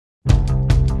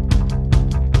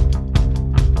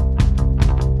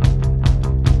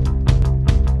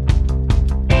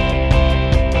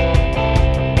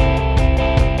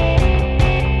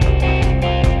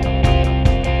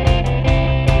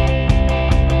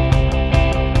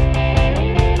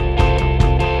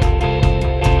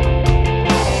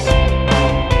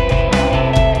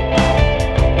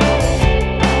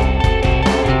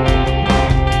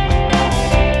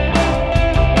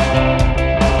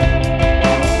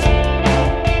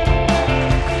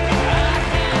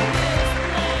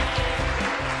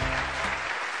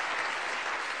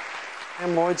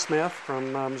Smith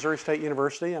from Missouri State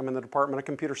University. I'm in the Department of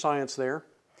Computer Science there.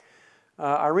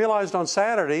 I realized on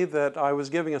Saturday that I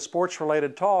was giving a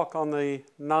sports-related talk on the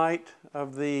night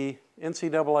of the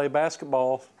NCAA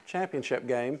basketball championship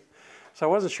game. So I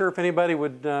wasn't sure if anybody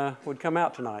would come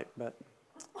out tonight, but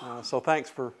so thanks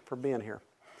for being here.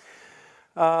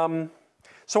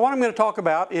 So what I'm going to talk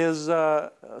about is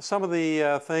some of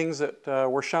the things that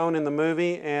were shown in the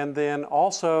movie, and then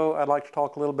also I'd like to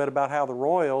talk a little bit about how the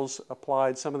Royals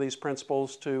applied some of these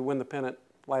principles to win the pennant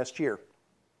last year.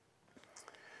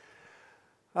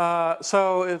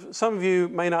 So if some of you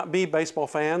may not be baseball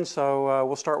fans, so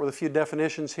we'll start with a few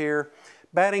definitions here.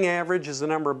 Batting average is the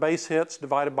number of base hits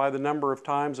divided by the number of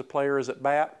times a player is at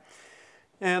bat.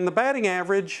 And the batting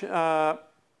average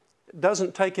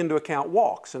doesn't take into account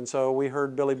walks. And so we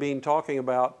heard Billy Beane talking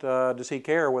about does he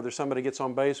care whether somebody gets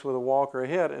on base with a walk or a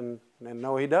hit, and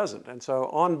no, he doesn't. And so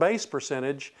on base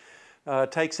percentage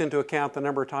takes into account the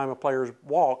number of times a player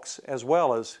walks as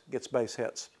well as gets base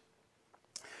hits.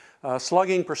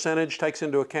 Slugging percentage takes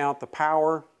into account the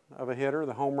power of a hitter,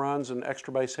 the home runs and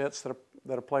extra base hits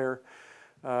that a player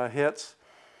hits.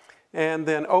 And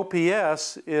then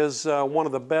OPS is one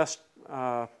of the best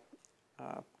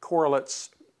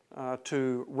correlates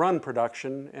to run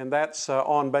production, and that's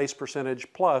on base percentage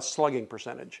plus slugging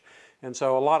percentage. And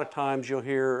so a lot of times you'll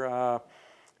hear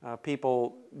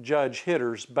people judge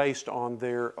hitters based on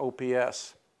their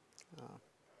OPS.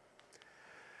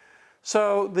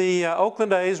 So the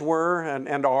Oakland A's were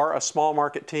and are a small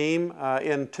market team.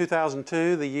 In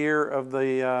 2002, the year of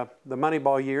the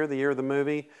Moneyball year, the year of the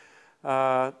movie,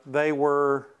 they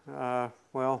were,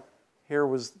 well, here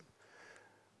was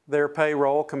their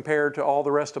payroll compared to all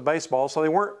the rest of baseball. So they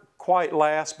weren't quite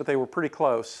last, but they were pretty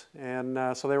close.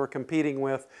 And so they were competing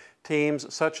with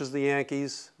teams such as the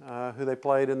Yankees, who they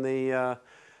played in the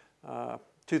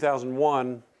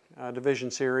 2001 Division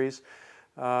Series.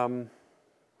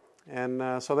 And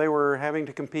so they were having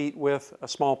to compete with a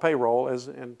small payroll, as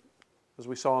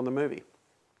we saw in the movie.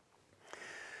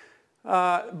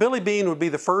 Billy Beane would be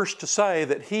the first to say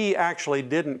that he actually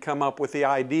didn't come up with the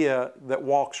idea that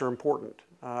walks are important.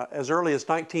 As early as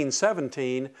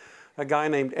 1917, a guy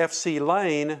named F.C.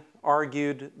 Lane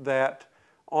argued that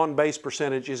on-base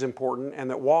percentage is important and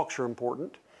that walks are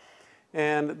important.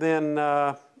 And then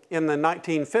in the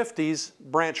 1950s,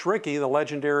 Branch Rickey, the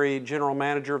legendary general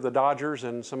manager of the Dodgers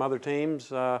and some other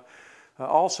teams,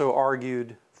 also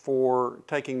argued for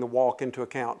taking the walk into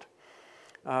account.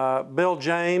 Bill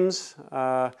James,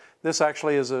 this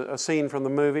actually is a scene from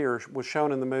the movie, or was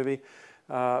shown in the movie.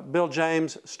 Bill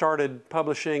James started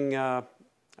publishing a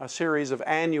series of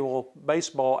annual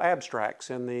baseball abstracts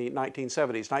in the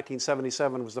 1970s.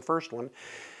 1977 was the first one.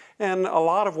 And a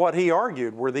lot of what he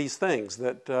argued were these things,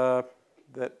 that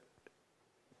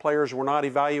players were not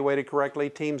evaluated correctly,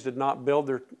 teams did not build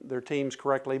their teams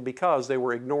correctly because they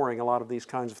were ignoring a lot of these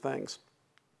kinds of things.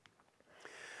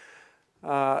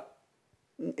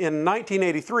 In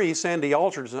 1983, Sandy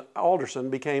Alderson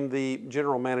became the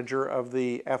general manager of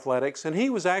the Athletics, and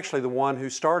he was actually the one who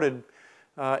started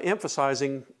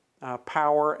emphasizing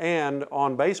power and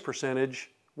on-base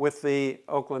percentage with the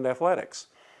Oakland Athletics.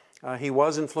 He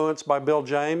was influenced by Bill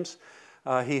James.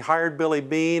 He hired Billy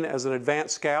Beane as an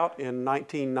advanced scout in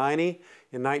 1990.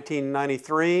 In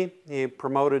 1993, he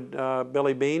promoted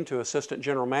Billy Beane to assistant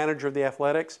general manager of the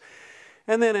Athletics.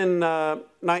 And then in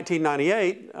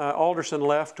 1998, Alderson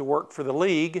left to work for the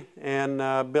league, and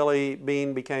Billy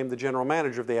Beane became the general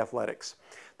manager of the Athletics.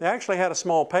 They actually had a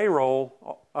small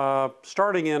payroll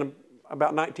starting in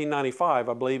about 1995,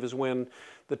 I believe, is when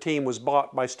the team was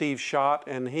bought by Steve Schott,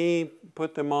 and he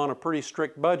put them on a pretty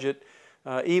strict budget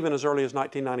even as early as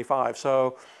 1995.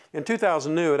 So in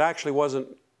 2002, it actually wasn't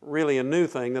really a new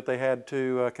thing that they had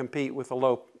to compete with a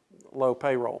low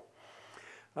payroll.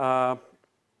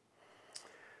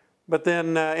 But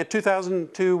then in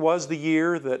 2002 was the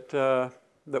year that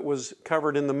was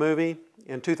covered in the movie.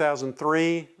 In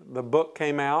 2003, the book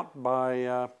came out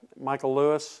by Michael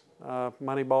Lewis,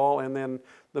 Moneyball, and then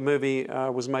the movie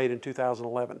was made in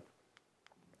 2011.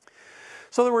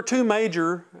 So there were two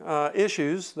major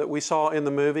issues that we saw in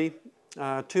the movie,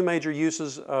 two major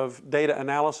uses of data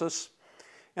analysis.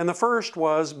 And the first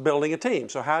was building a team.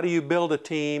 So how do you build a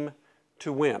team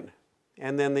to win?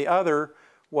 And then the other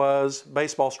was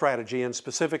baseball strategy, and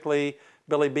specifically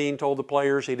Billy Beane told the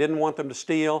players he didn't want them to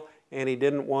steal and he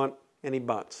didn't want any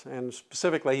bunts. And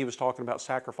specifically he was talking about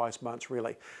sacrifice bunts,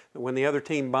 really. When the other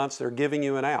team bunts, they're giving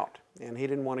you an out, and he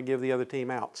didn't want to give the other team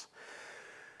outs.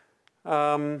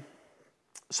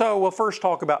 So we'll first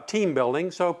talk about team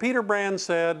building. So Peter Brand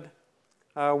said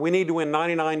we need to win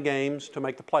 99 games to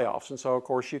make the playoffs. And so of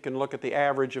course you can look at the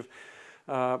average of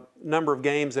number of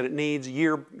games that it needs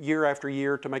year after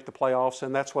year to make the playoffs,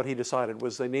 and that's what he decided,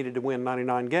 was they needed to win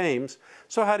 99 games.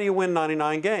 So how do you win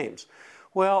 99 games?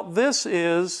 Well, this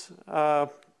is a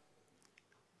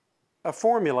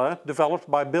formula developed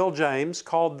by Bill James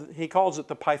he calls it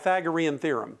the Pythagorean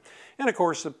theorem. And of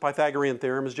course, the Pythagorean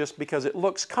theorem is just because it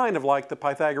looks kind of like the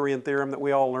Pythagorean theorem that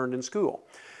we all learned in school.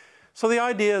 So the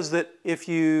idea is that if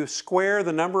you square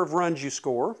the number of runs you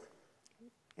score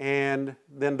and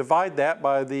then divide that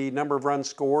by the number of runs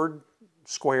scored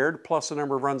squared plus the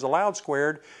number of runs allowed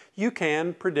squared, you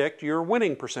can predict your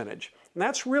winning percentage. And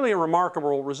that's really a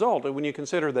remarkable result when you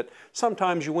consider that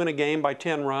sometimes you win a game by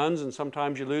 10 runs and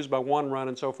sometimes you lose by 1 run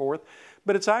and so forth.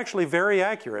 But it's actually very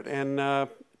accurate and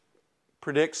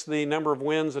predicts the number of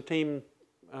wins a team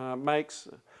makes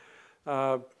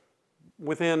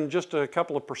within just a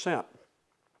couple of percent.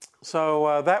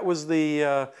 So that was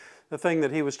the thing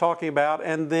that he was talking about.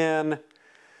 And then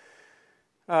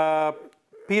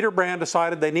Peter Brand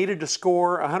decided they needed to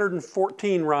score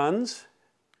 114 runs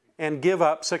and give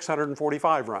up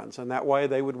 645 runs, and that way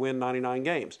they would win 99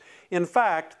 games. In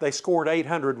fact, they scored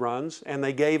 800 runs and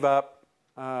they gave up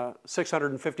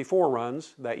 654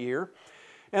 runs that year,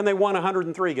 and they won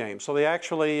 103 games. So they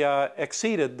actually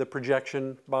exceeded the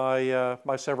projection by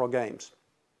several games.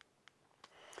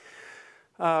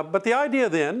 But the idea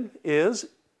then is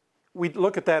we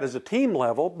look at that as a team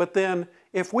level, but then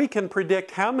if we can predict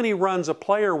how many runs a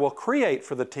player will create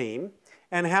for the team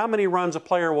and how many runs a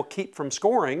player will keep from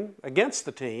scoring against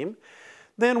the team,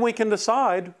 then we can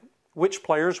decide which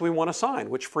players we want to sign,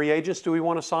 which free agents do we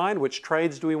want to sign, which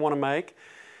trades do we want to make,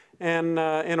 and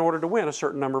in order to win a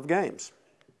certain number of games.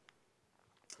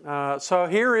 So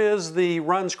here is the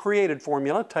runs created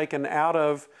formula taken out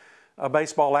of a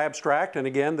baseball abstract, and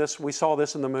again, we saw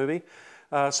this in the movie.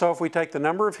 So if we take the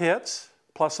number of hits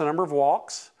plus the number of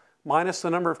walks minus the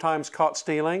number of times caught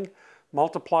stealing,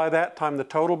 multiply that times the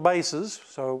total bases,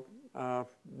 so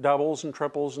doubles and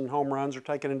triples and home runs are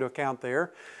taken into account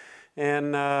there,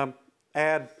 and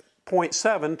add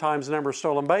 0.7 times the number of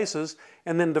stolen bases,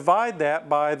 and then divide that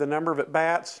by the number of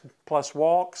at-bats plus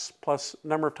walks plus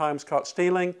number of times caught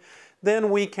stealing,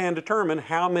 then we can determine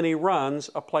how many runs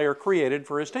a player created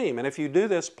for his team. And if you do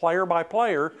this player by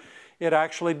player, it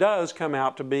actually does come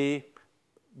out to be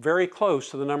very close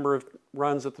to the number of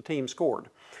runs that the team scored.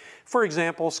 For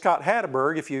example, Scott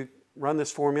Hatteberg, if you run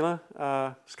this formula,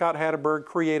 Scott Hatteberg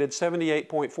created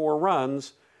 78.4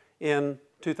 runs in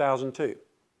 2002.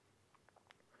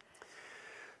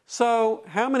 So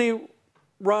how many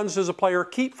runs does a player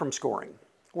keep from scoring?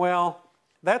 Well,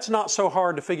 that's not so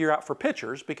hard to figure out for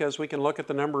pitchers because we can look at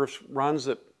the number of runs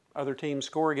that other teams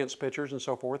score against pitchers and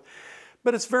so forth.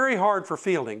 But it's very hard for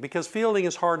fielding because fielding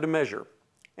is hard to measure.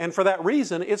 And for that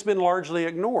reason, it's been largely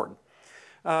ignored.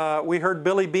 We heard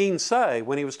Billy Beane say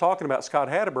when he was talking about Scott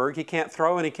Hatteberg, he can't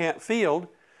throw and he can't field,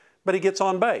 but he gets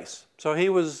on base. So he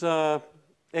was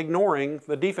ignoring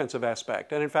the defensive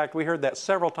aspect. And in fact, we heard that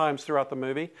several times throughout the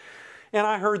movie. And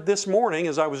I heard this morning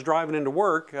as I was driving into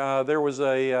work, there was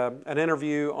an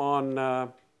interview on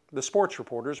the Sports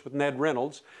Reporters with Ned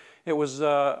Reynolds. It was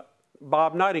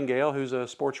Bob Nightingale, who's a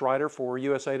sports writer for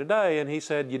USA Today, and he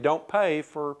said, you don't pay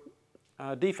for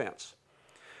defense.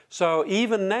 So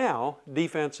even now,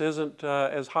 defense isn't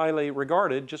as highly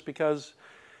regarded just because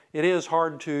it is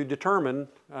hard to determine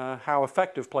how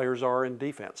effective players are in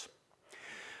defense.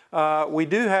 We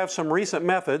do have some recent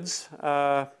methods,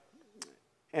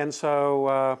 and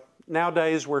so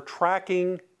nowadays we're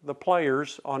tracking the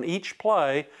players on each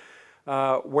play,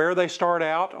 where they start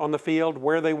out on the field,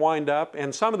 where they wind up,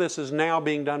 and some of this is now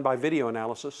being done by video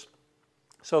analysis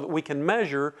so that we can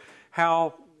measure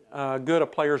how good a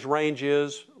player's range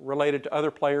is related to other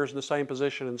players in the same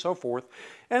position and so forth.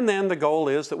 And then the goal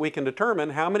is that we can determine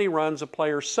how many runs a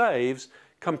player saves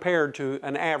compared to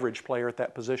an average player at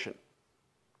that position.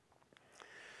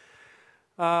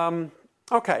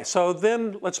 Okay, so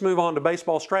then let's move on to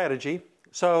baseball strategy.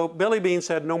 So Billy Beane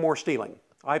said no more stealing.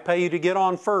 I pay you to get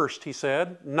on first, he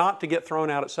said, not to get thrown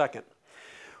out at second.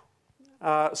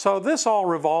 So this all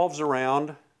revolves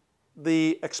around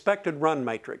the expected run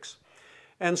matrix.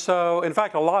 And so, in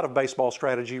fact, a lot of baseball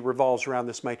strategy revolves around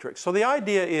this matrix. So the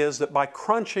idea is that by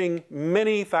crunching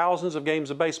many thousands of games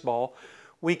of baseball,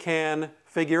 we can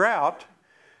figure out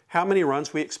how many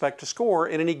runs we expect to score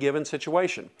in any given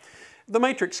situation. The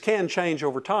matrix can change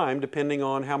over time depending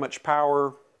on how much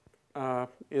power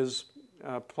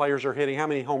players are hitting, how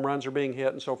many home runs are being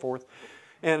hit and so forth.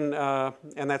 And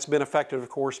that's been affected, of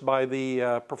course, by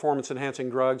the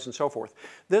performance-enhancing drugs and so forth.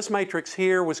 This matrix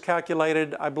here was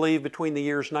calculated, I believe, between the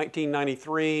years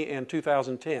 1993 and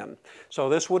 2010. So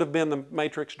this would have been the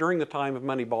matrix during the time of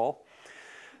Moneyball.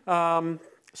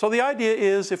 So the idea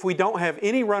is if we don't have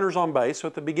any runners on base, so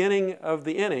at the beginning of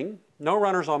the inning, no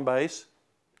runners on base,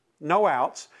 no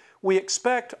outs, we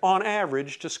expect on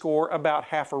average to score about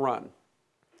half a run.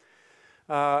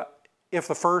 If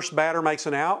the first batter makes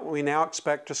an out, we now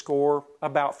expect to score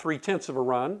about 3/10 of a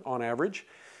run on average.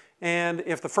 And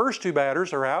if the first two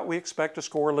batters are out, we expect to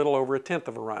score a little over 1/10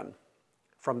 of a run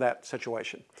from that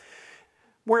situation.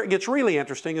 Where it gets really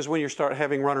interesting is when you start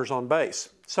having runners on base.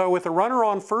 So with a runner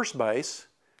on first base,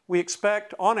 we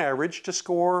expect on average to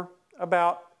score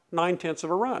about 9/10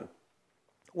 of a run.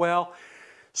 Well,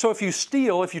 so if you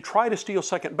try to steal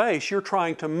second base, you're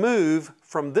trying to move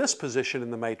from this position in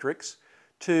the matrix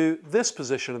to this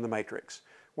position in the matrix,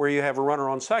 where you have a runner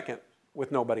on second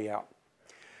with nobody out.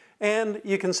 And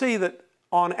you can see that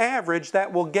on average,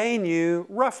 that will gain you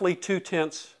roughly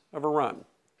 2/10 of a run.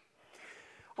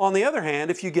 On the other hand,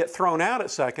 if you get thrown out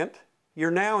at second,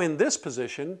 you're now in this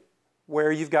position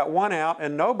where you've got one out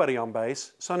and nobody on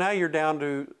base, so now you're down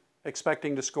to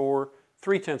expecting to score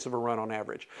 3/10 of a run on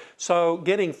average. So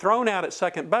getting thrown out at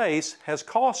second base has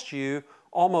cost you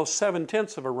almost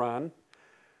 7/10 of a run.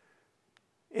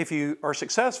 If you are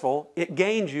successful, it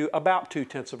gains you about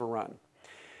 2/10 of a run.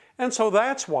 And so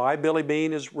that's why Billy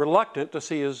Beane is reluctant to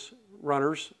see his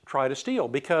runners try to steal,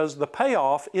 because the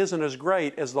payoff isn't as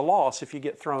great as the loss if you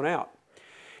get thrown out.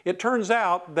 It turns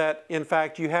out that, in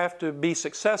fact, you have to be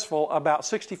successful about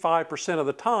 65% of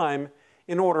the time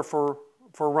in order for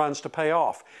runs to pay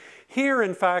off. Here,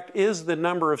 in fact, is the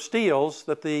number of steals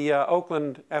that the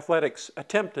Oakland Athletics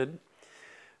attempted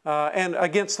and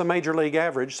against the Major League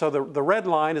average. So the red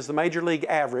line is the Major League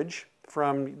average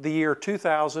from the year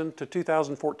 2000 to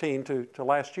 2014 to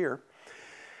last year.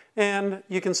 And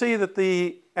you can see that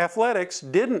the Athletics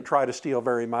didn't try to steal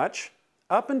very much.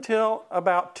 Up until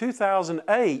about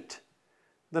 2008,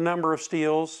 the number of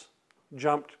steals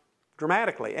jumped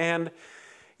dramatically. And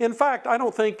in fact, I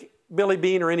don't think Billy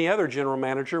Beane or any other general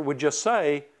manager would just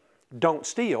say, don't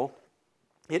steal.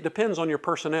 It depends on your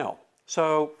personnel.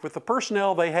 So with the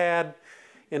personnel they had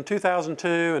in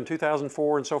 2002 and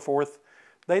 2004 and so forth,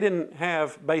 they didn't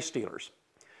have base stealers.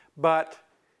 But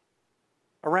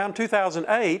around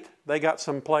 2008, they got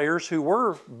some players who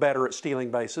were better at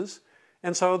stealing bases,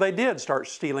 and so they did start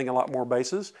stealing a lot more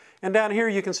bases. And down here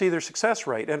you can see their success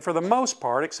rate. And for the most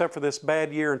part, except for this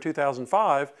bad year in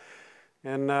 2005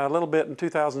 and a little bit in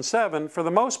 2007, for the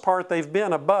most part they've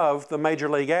been above the Major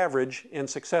League average in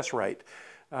success rate.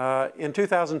 In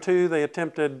 2002 they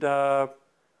attempted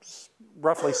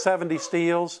roughly 70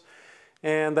 steals,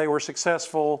 and they were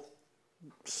successful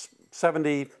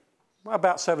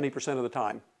about 70% of the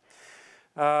time.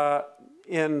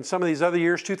 In some of these other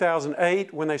years,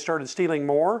 2008, when they started stealing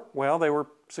more, well, they were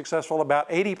successful about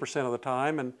 80% of the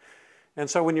time. And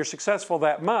so when you're successful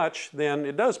that much, then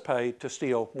it does pay to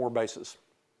steal more bases.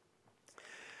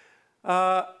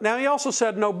 Now, he also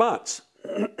said no bunts.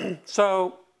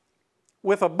 So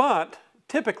with a bunt,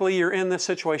 typically you're in this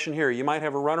situation here. You might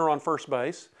have a runner on first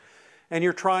base, and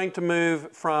you're trying to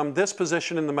move from this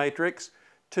position in the matrix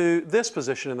to this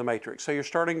position in the matrix. So you're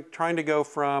trying to go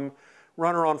from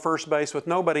runner on first base with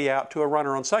nobody out to a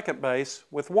runner on second base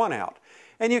with one out.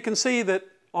 And you can see that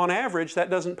on average that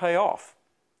doesn't pay off.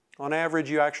 On average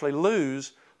you actually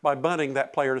lose by bunting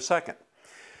that player to second.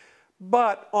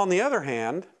 But on the other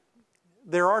hand,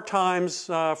 there are times,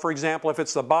 for example, if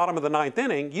it's the bottom of the ninth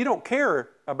inning, you don't care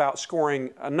about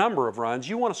scoring a number of runs,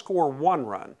 you want to score one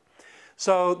run.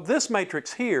 So this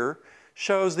matrix here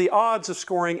shows the odds of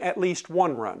scoring at least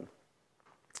one run.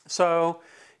 So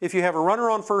if you have a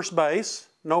runner on first base,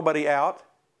 nobody out,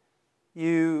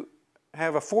 you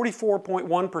have a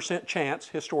 44.1% chance,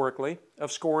 historically,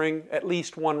 of scoring at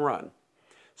least one run.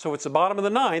 So it's the bottom of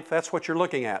the ninth, that's what you're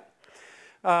looking at.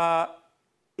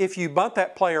 If you bunt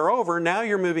that player over, now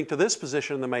you're moving to this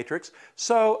position in the matrix.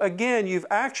 So again, you've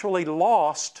actually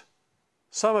lost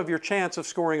some of your chance of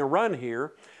scoring a run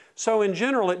here. So in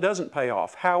general, it doesn't pay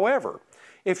off. However,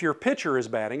 if your pitcher is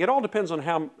batting, it all depends on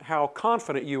how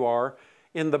confident you are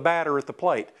in the batter at the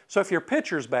plate. So if your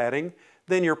pitcher's batting,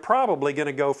 then you're probably going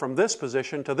to go from this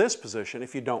position to this position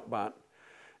if you don't bunt.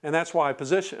 And that's why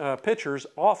pitchers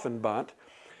often bunt.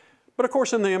 But of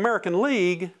course in the American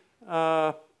League,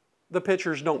 the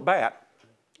pitchers don't bat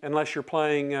unless you're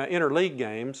playing interleague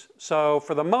games. So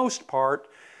for the most part,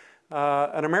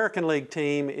 an American League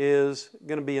team is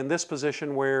going to be in this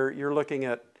position where you're looking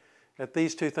at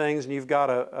these two things, and you've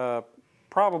got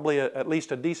probably at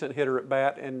least a decent hitter at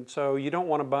bat, and so you don't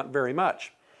want to bunt very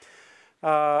much.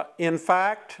 In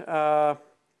fact,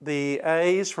 the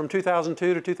A's from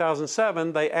 2002 to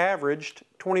 2007, they averaged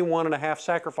 21.5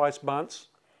 sacrifice bunts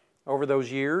over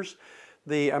those years.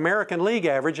 the American League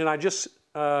average, and I just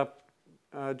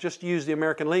use the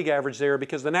American League average there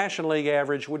because the National League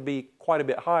average would be quite a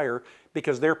bit higher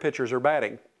because their pitchers are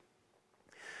batting.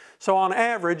 So on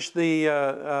average, the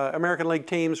American League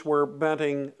teams were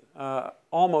bunting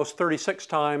almost 36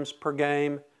 times per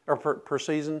game or per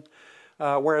season,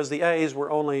 whereas the A's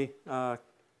were only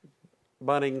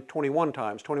bunting 21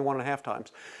 times, 21 and a half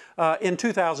times. In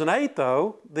 2008,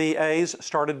 though, the A's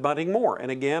started bunting more.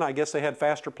 And again, I guess they had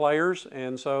faster players,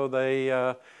 and so they,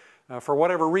 for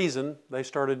whatever reason, they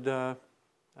started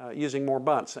using more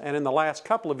bunts. And in the last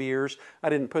couple of years, I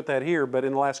didn't put that here, but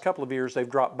in the last couple of years, they've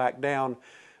dropped back down.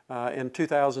 In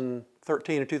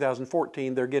 2013 and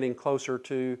 2014, they're getting closer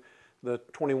to the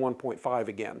 21.5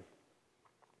 again.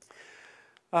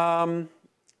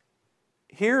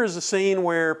 Here is a scene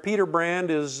where Peter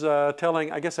Brand is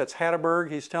telling, I guess that's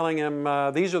Hatteberg, he's telling him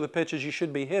these are the pitches you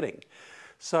should be hitting.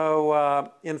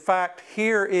 So in fact,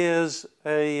 here is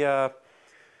a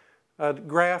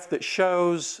graph that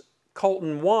shows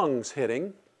Colton Wong's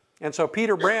hitting. And so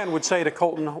Peter Brand would say to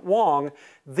Colton Wong,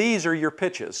 these are your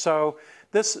pitches. So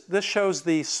this shows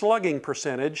the slugging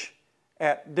percentage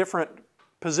at different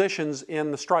positions in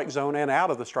the strike zone and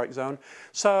out of the strike zone.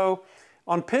 So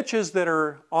on pitches that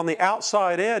are on the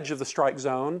outside edge of the strike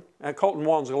zone, and Colton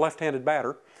Wong's a left-handed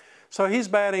batter, so he's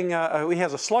batting, he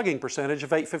has a slugging percentage of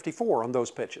 .854 on those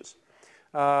pitches.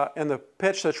 And the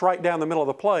pitch that's right down the middle of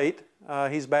the plate,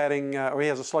 he's batting, or he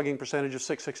has a slugging percentage of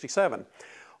 .667.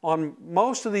 On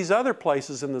most of these other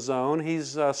places in the zone,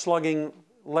 he's slugging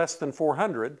less than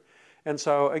 400. And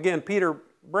so, again, Peter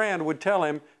Brand would tell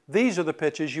him, these are the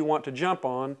pitches you want to jump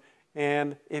on,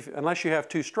 and unless you have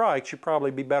two strikes, you'd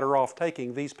probably be better off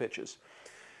taking these pitches.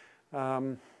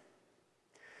 And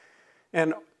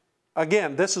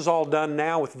again, this is all done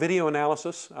now with video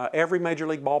analysis. Every Major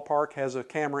League ballpark has a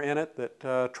camera in it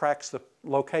that tracks the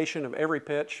location of every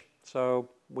pitch. So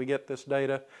we get this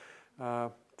data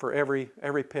for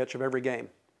every pitch of every game.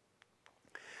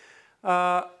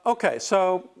 Okay,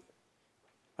 so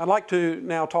I'd like to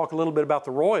now talk a little bit about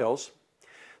the Royals.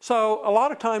 So a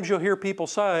lot of times you'll hear people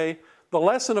say the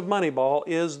lesson of Moneyball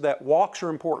is that walks are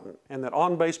important and that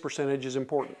on-base percentage is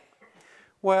important.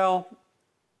 Well,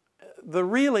 the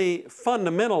really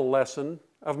fundamental lesson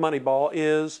of Moneyball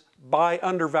is buy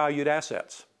undervalued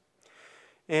assets.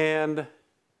 And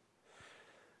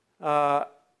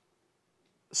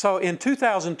so in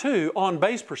 2002,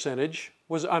 on-base percentage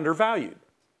was undervalued.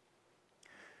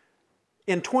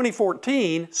 In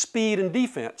 2014, speed and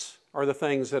defense are the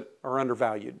things that are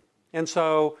undervalued. And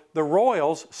so the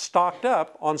Royals stocked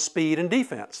up on speed and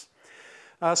defense.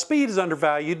 Speed is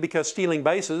undervalued because stealing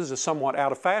bases is somewhat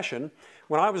out of fashion.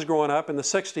 When I was growing up in the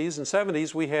 60s and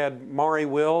 70s, we had Maury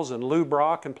Wills and Lou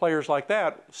Brock and players like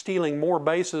that stealing more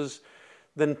bases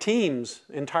than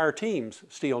entire teams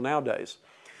steal nowadays.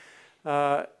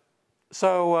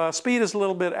 So speed is a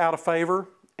little bit out of favor,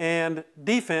 and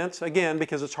defense, again,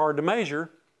 because it's hard to measure,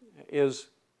 is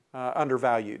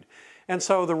undervalued. And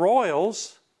so the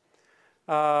Royals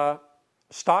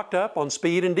stocked up on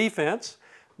speed and defense.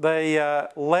 They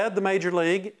led the Major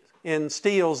League in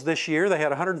steals this year. They had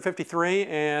 153,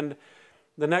 and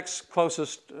the next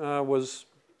closest was,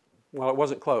 well, it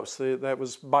wasn't close. That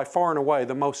was by far and away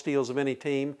the most steals of any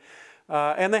team.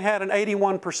 And they had an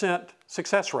 81%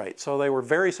 success rate, so they were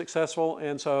very successful,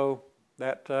 and so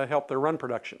that helped their run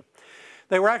production.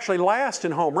 They were actually last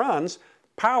in home runs.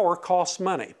 Power costs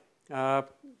money.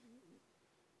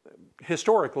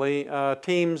 Historically,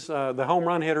 teams, the home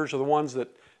run hitters are the ones that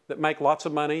make lots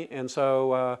of money, and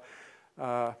so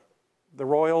the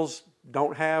Royals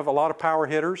don't have a lot of power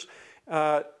hitters.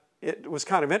 It was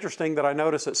kind of interesting that I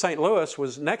noticed that St. Louis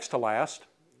was next to last,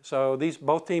 so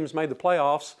both teams made the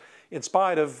playoffs in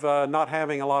spite of not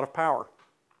having a lot of power.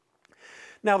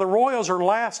 Now the Royals are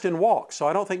last in walks, so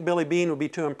I don't think Billy Beane would be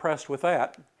too impressed with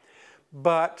that,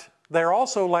 but they're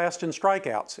also last in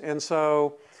strikeouts, and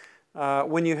so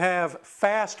when you have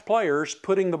fast players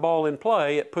putting the ball in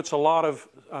play, it puts a lot of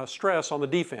stress on the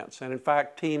defense. And in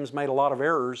fact, teams made a lot of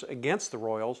errors against the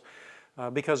Royals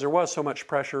because there was so much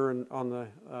pressure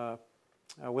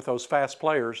with those fast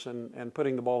players and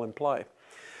putting the ball in play.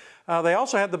 They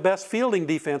also had the best fielding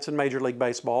defense in Major League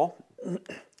Baseball.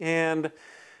 And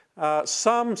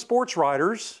some sports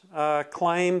writers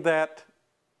claim that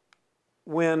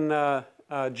when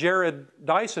Jared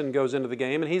Dyson goes into the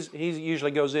game, and he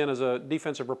usually goes in as a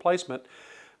defensive replacement,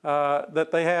 that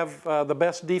they have the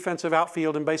best defensive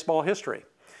outfield in baseball history.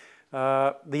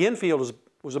 The infield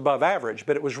was above average,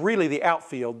 but it was really the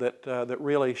outfield that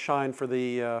really shined for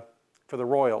the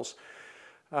Royals.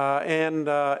 And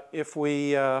if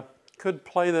we could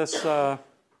play this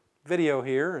video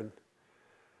here, and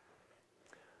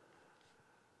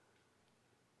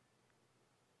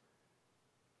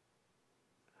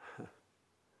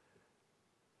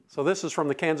So this is from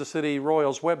the Kansas City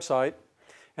Royals website.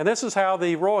 And this is how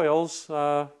the Royals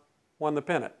won the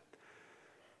pennant.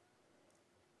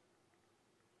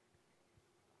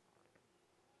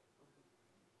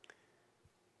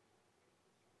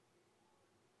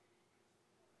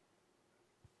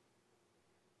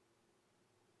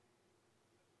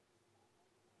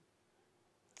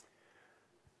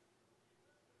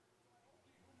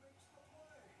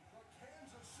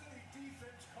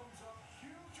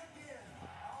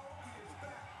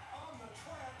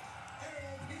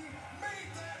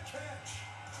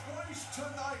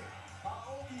 Tonight,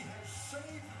 Aoki has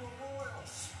saved the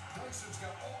Royals. Dyson's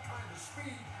got all kinds of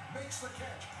speed, makes the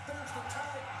catch. There's the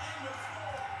tag and the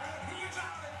throw, and he's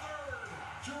out at third.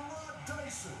 Gerard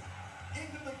Dyson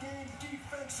into the game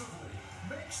defensively,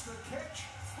 makes the catch,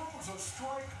 throws a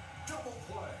strike, double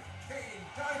play. Kane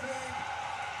diving,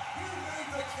 he made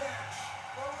the catch.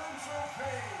 Lorenzo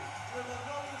Kane with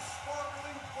another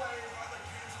sparkling play by the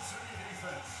Kansas City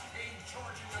defense. Kane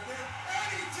charging again, and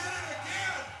he did it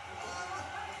again.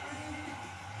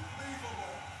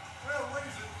 Unbelievable. Well,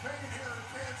 Raising Kane here in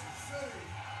Kansas City.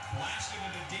 Blasted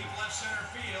into deep left center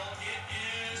field. It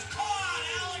is caught.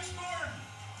 Alex Gordon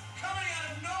coming out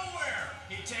of nowhere.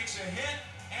 He takes a hit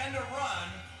and a run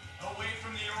away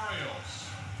from the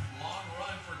Orioles. Long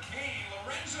run for Kane.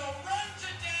 Lorenzo runs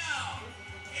it down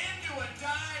into a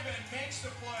dive and makes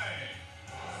the play.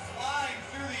 Flying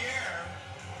through the air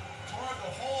toward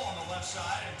the hole on the left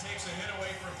side and takes a hit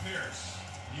away from Pierce.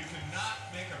 You cannot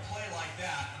make a play like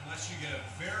that unless you get a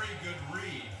very good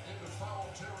read. Into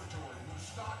foul territory.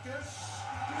 Moustakis.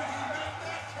 Did he make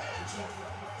that catch?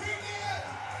 He did!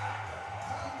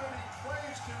 How many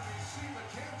plays can we see the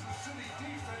Kansas City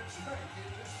defense make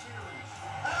in this series?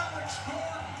 Alex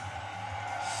Gordon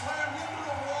slammed into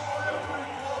the wall after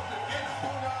he gloved it and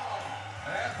hung on.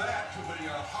 Add that to the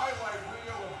highlight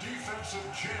reel of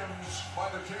defensive gems by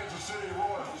the Kansas City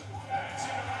Royals. That's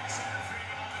into right center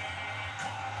field.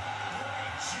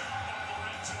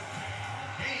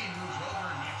 Kane moves over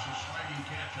and makes a sliding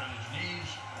catch on his knees.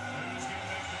 Who's going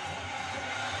to make the play?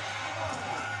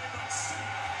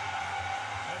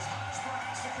 As Hosmer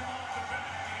has to come off the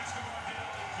bag, he has to go down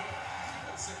the good.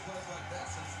 I've seen plays like that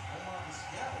since Omar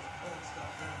Vizquel was pulling stuff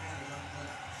bare-handed on the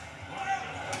play.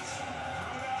 Wireless.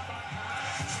 Thrown out by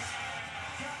Perez.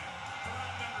 Got it for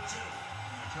out number 2.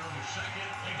 Throw to second.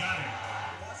 They got him.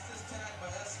 Watch this tag by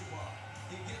Escobar.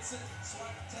 He gets it, swipe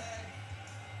the tag,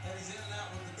 and he's in and out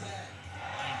with the tag.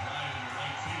 Line drive in the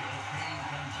right field. Kane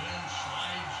comes in,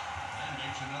 slides, and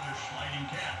makes another sliding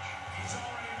catch. He's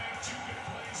already made 2 good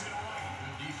plays in right.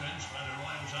 Good defense by the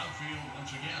Royals outfield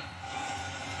once again.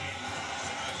 Kane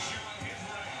throws showing his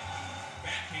right.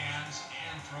 Backhands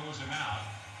and throws him out.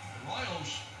 The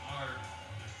Royals are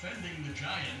defending the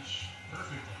Giants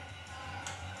perfectly.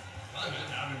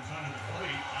 Buzzed out in front of the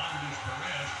plate. On is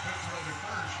Perez. Quick throw to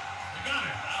first. They got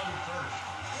him out at first.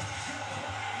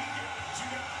 He gets you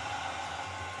down.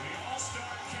 The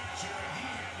all-star catcher, and he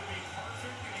had to be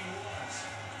perfect, and he was.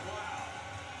 Wow.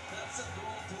 That's a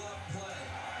gold glove play.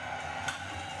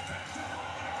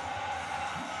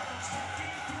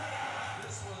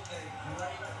 This was a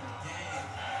great game.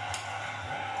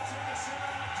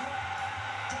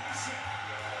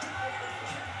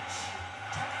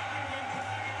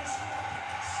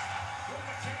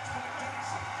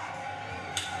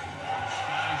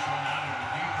 Skies run out of the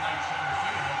deep right center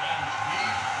field. That is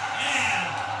deep. And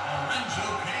Lorenzo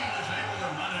Kane is able to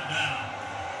run it down.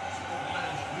 The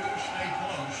Royals do stay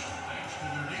close thanks to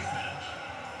their defense.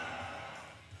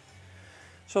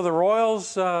 So the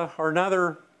Royals are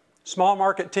another small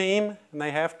market team, and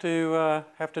they have to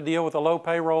deal with a low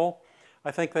payroll.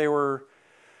 I think they were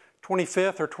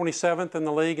 25th or 27th in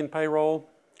the league in payroll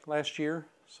last year.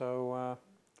 So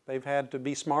they've had to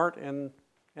be smart, and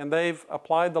they've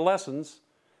applied the lessons,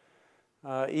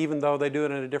 even though they do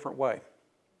it in a different way.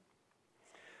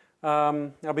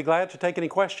 I'll be glad to take any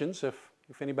questions if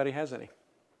anybody has any.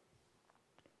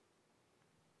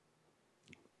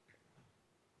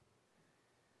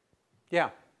 Yeah.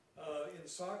 In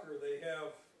soccer, they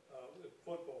have, with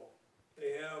football,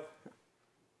 they have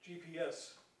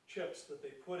GPS chips that they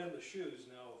put in the shoes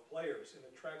now of players, and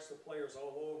it tracks the players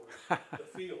all over the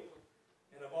field.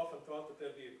 And I've often thought that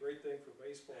that'd be a great thing for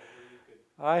baseball, where you could...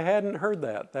 I hadn't heard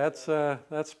that.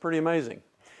 That's pretty amazing.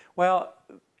 Well,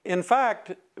 in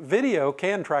fact, video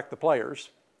can track the players.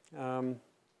 The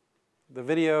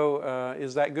video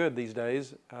is that good these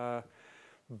days,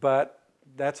 but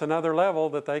that's another level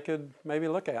that they could maybe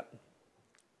look at.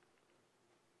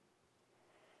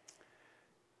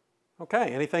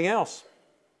 Okay, anything else?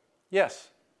 Yes?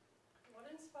 What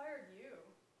inspired you,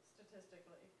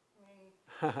 statistically?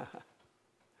 I mean...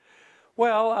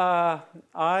 Well,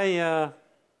 I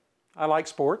like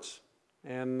sports,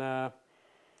 and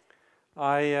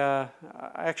I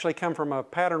actually come from a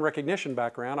pattern recognition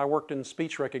background. I worked in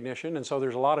speech recognition, and so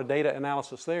there's a lot of data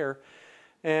analysis there.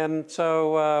 And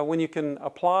so when you can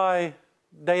apply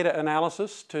data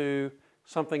analysis to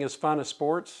something as fun as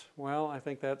sports, well, I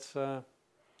think that's a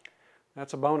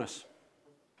bonus.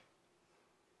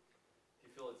 Do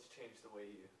you feel it's changed the way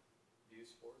you view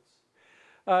sports?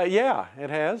 Yeah, it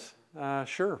has.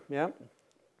 Sure, yeah.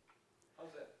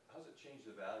 How's it changed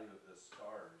the value of the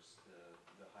stars,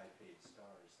 the high-paid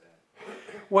stars then?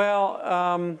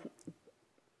 Well,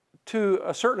 to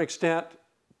a certain extent,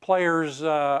 players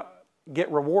get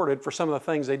rewarded for some of the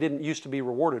things they didn't used to be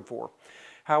rewarded for.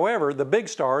 However, the big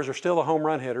stars are still the home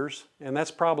run hitters, and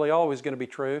that's probably always going to be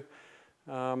true.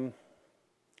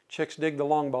 Chicks dig the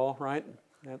long ball, right?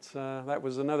 That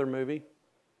was another movie,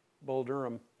 Bull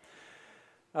Durham.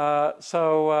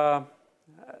 So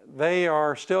they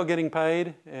are still getting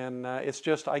paid, and it's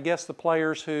just, I guess, the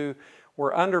players who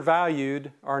were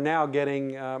undervalued are now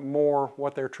getting more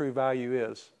what their true value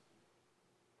is.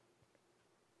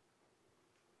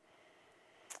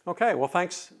 Okay, well,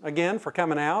 thanks again for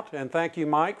coming out, and thank you,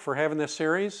 Mike, for having this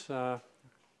series.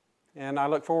 And I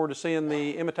look forward to seeing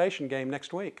the imitation game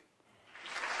next week.